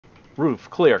Roof,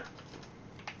 clear.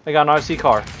 I got an RC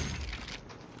car.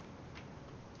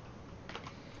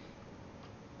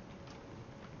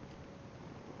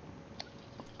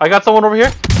 I got someone over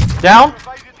here. Down.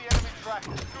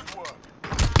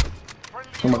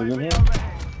 Somebody in here?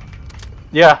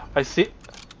 Yeah, I see.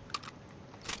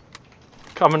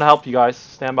 Coming to help you guys.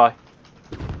 Stand by.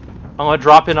 I'm gonna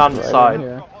drop in on the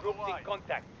side.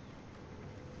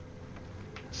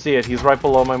 See it, he's right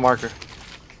below my marker.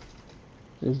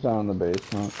 He's down in the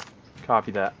basement.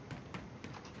 Copy that.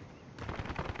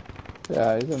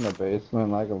 Yeah, he's in the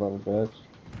basement like a little bitch.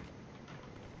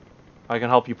 I can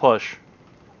help you push.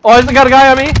 Oh, I got a guy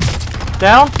on me!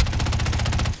 Down!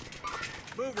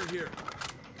 Mover here.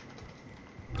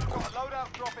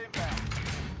 Loadout drop inbound.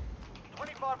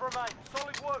 25 remain.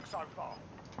 Solid work so far.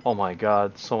 Oh my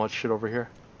god, so much shit over here.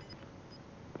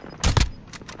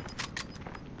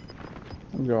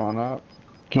 I'm going up.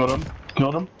 Killed him.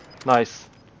 Killed him. Nice.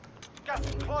 Gas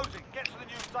is closing. Get to the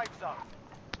new safe zone.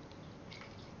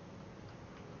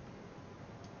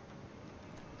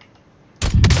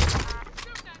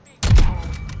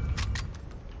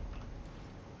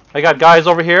 I got guys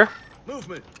over here.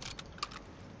 Movement.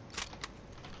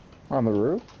 On the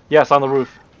roof? Yes, on the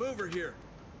roof. Mover here.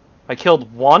 I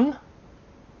killed one.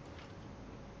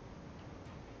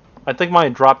 I think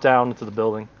mine dropped down into the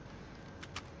building.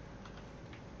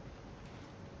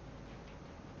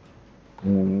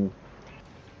 Mm-hmm.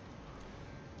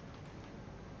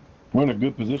 We're in a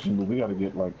good position, but we gotta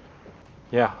get like.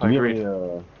 Yeah, I agree.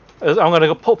 I'm I'm gonna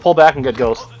go pull back and get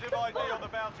Ghost. Positive ID on the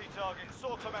bounty target.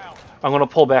 Sort them out. I'm gonna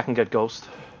pull back and get Ghost.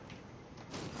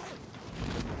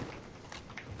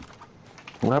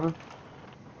 What happened?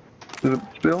 Did it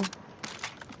spill?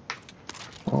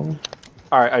 Oh.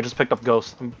 Alright, I just picked up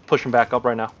Ghost. I'm pushing back up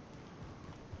right now.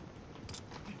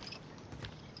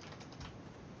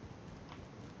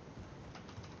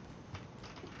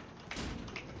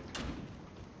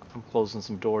 I'm closing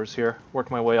some doors here.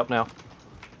 Working my way up now.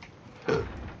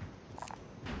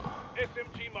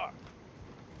 SMG mark.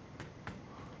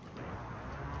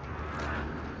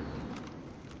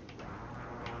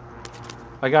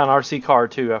 I got an RC car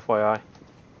too, FYI.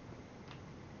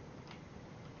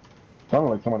 Sounded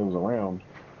like somebody was around.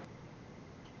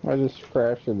 I just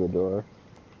crashed through the door.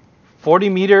 40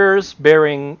 meters,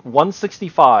 bearing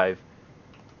 165.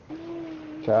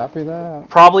 Copy that.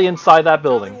 Probably inside that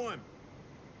building.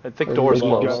 I think door's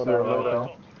There's a closed. loadout right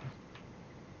there.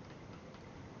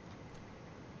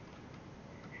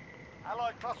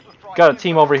 Allied cluster strike. Got a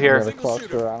team over Got here. a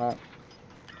cluster on it.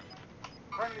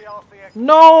 Friendly RCX.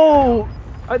 No!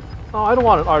 I don't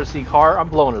want an RC car. I'm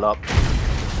blowing it up.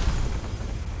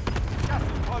 Gas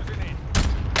is closing in.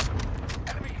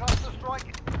 Enemy cluster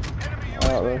strike. Enemy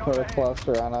Oh, UAV they put a overhead.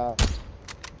 cluster on it.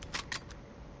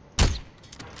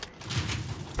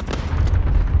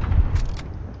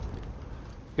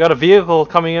 Got a vehicle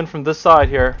coming in from this side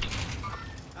here.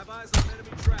 Have eyes on enemy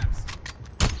traps.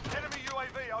 Enemy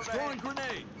UAV overhead. Throwing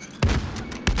grenade.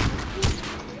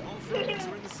 All friendlies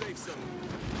are in the safe zone.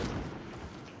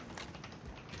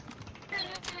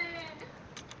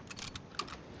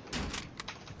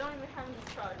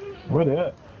 Where they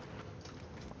at?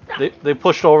 They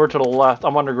pushed over to the left.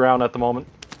 I'm underground at the moment.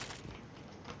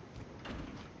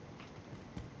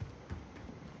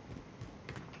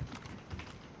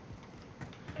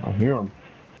 I hear them.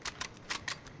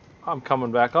 I'm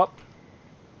coming back up.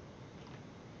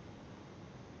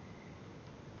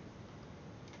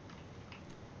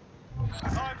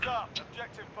 Time's up.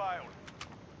 Objective failed.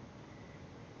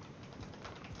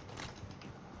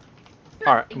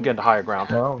 Alright, I'm getting to higher ground.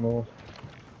 I don't know.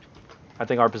 I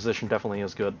think our position definitely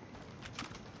is good.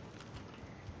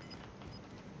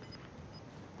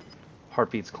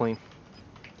 Heartbeat's clean.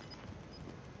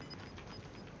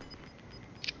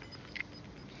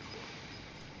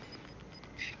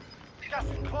 Gas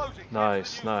is closing.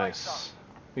 Nice, nice.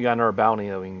 We got another bounty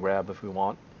that we can grab if we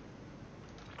want.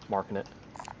 Marking it.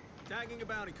 Tagging a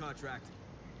bounty contract.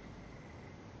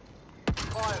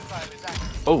 Fire sale is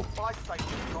active. Oh, Buy station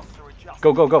costs are adjusted.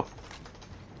 go, go, go.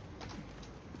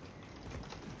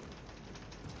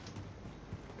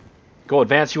 Go,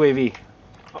 advance UAV.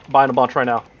 Buying a bunch right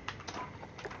now.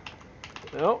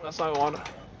 No, that's not what I want.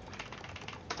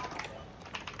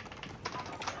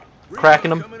 Cracking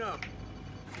them. Coming up.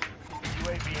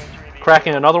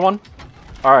 Cracking another one.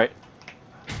 Alright.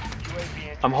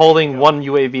 I'm holding one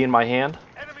UAV in my hand.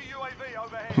 Enemy UAV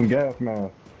overhead. Some gas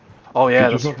mask. Oh yeah,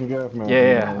 Get that's, yourself some gas mask.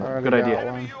 yeah, Already good got idea. one.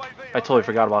 Enemy UAV I totally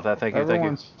forgot about that. Thank you, thank you.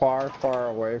 Everyone's far, far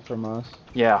away from us.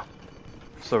 Yeah.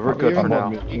 So we're good for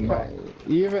now.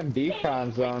 Even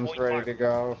decon zone's ready to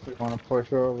go if we want to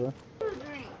push over.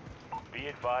 Be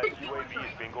advised, UAV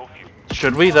is bingo fuel.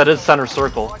 Should we? That is center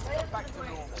circle.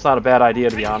 It's not a bad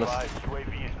idea, to be honest.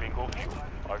 UAV is bingo fuel.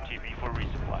 RTB for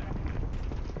resupply.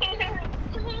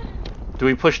 Do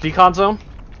we push decon zone?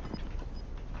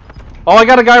 Oh, I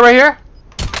got a guy right here.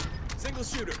 Single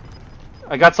shooter.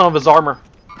 I got some of his armor.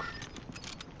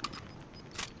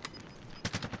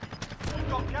 We've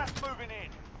got gas moving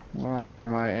in. Well,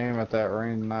 my aim at that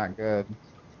range not good.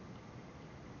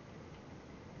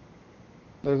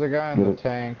 There's a guy in the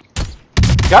tank.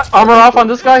 Got armor off on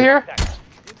this guy here.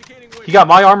 Indicating He got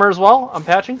my armor as well. I'm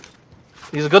patching.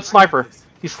 He's a good sniper.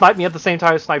 He sniped me at the same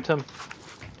time I sniped him.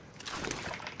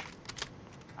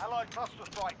 Allied cluster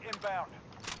strike inbound.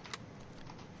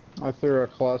 I threw a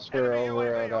cluster Enemy over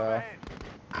UAV at overhead.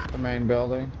 the main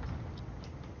building.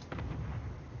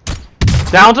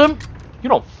 Downed him. You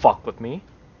don't fuck with me.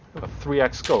 I have a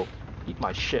 3x scope. Eat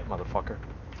my shit, motherfucker.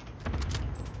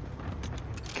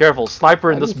 Careful,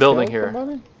 sniper in I this just building killed here.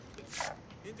 somebody?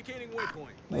 Indicating waypoint.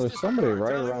 There's somebody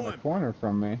right around the corner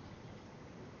from me.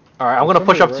 Alright, I'm gonna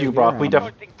push up to Somebody you, right Brock. here We on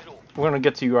definitely we're gonna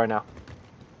get to you right now.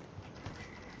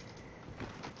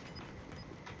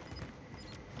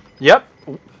 Yep,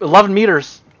 11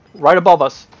 meters, right above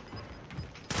us.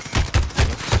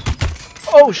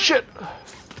 Oh shit!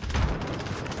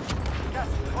 Gas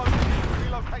is closing in.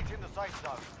 Relocating the safe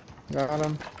zone. Got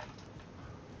him.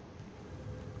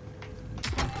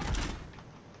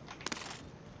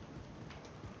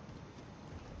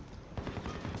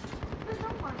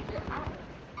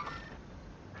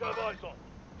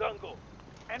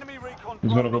 Enemy recon.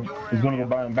 He's gonna go. closing your He's gonna go area.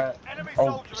 buy him back. Enemy Oh,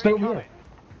 soldier stay over incoming. here.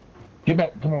 Get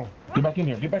back. Come on. Get back in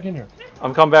here. Get back in here.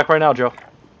 I'm coming back right now, Joe.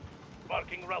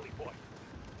 Marking rally point.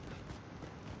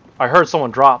 I heard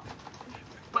someone drop.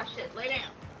 Watch it. Lay down.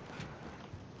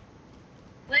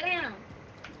 Lay down.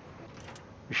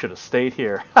 We should have stayed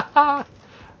here.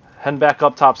 Heading back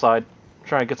up topside.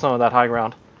 Trying to get some of that high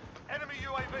ground. Enemy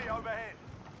UAV overhead.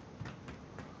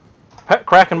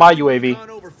 Cracking my UAV. Recon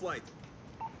overflight.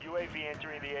 UAV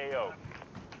entering the AO.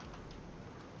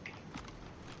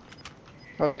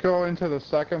 Let's go into the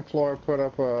second floor, put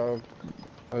up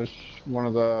one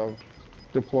of the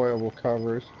deployable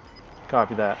covers.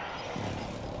 Copy that.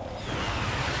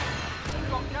 We've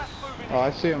got gas moving in. Oh,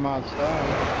 I see him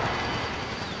outside.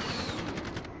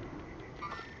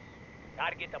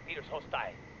 Target appears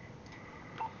hostile.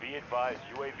 Be advised,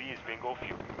 UAV is bingo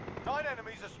fuel. 9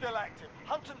 enemies are still active.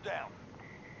 Hunt them down.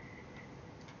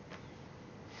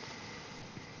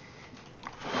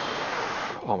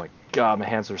 Oh my god, my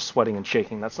hands are sweating and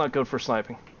shaking. That's not good for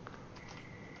sniping.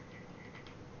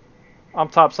 I'm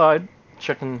topside,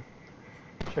 checking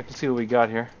to see what we got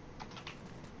here.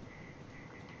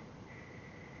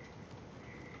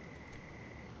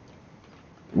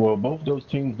 Well, both those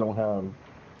teams don't have.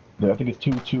 I think it's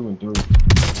 2, 2, and 3.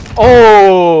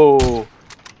 Oh!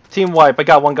 Team wipe. I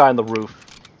got one guy on the roof.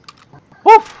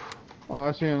 Woof! Oh,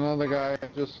 I see another guy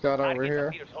just got over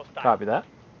here. Copy that.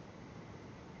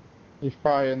 He's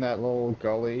probably in that little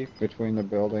gully between the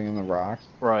building and the rocks.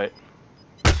 Right.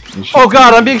 Oh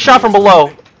god, I'm being shot from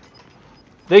below.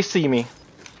 They see me.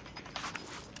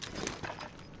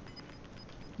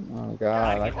 Oh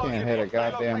god, I can't hit a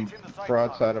goddamn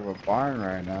broadside of a barn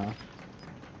right now.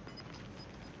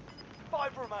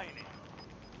 5 remaining.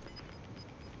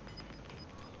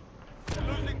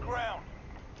 They're losing ground.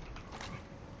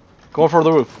 Going for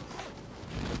the roof.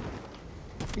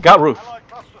 Got roof. Allied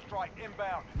cluster strike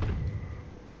inbound.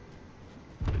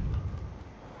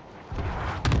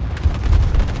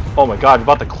 Oh my god, you're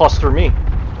about to cluster me.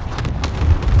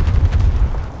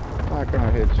 Not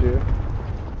gonna hit you.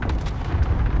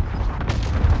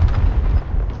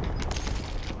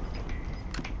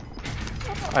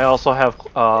 I also have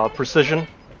precision.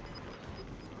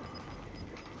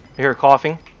 I hear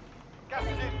coughing. Gas is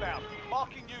inbound.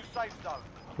 Marking new safe zone.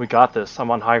 We got this.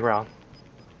 I'm on high ground.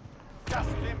 Gas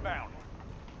is inbound.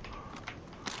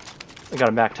 I got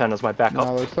a MAC 10 as my backup.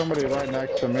 No, there's somebody right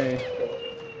next to me.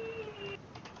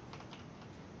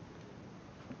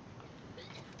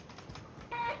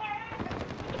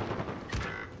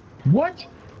 What?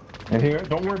 And here,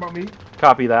 don't worry about me.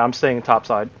 Copy that. I'm staying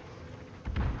topside.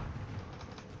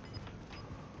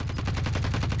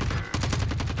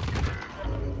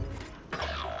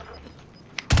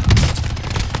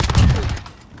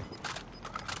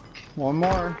 One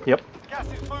more. Yep. Gas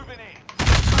is moving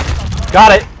in.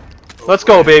 Got it. Let's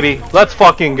go, baby. Let's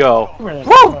fucking go.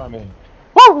 Woo!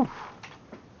 Woo!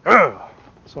 Ugh.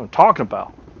 That's what I'm talking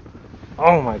about.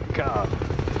 Oh my god.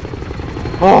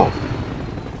 Oh.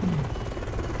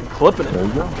 I'm clipping There it.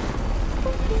 you go.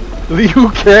 Liu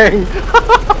Kang.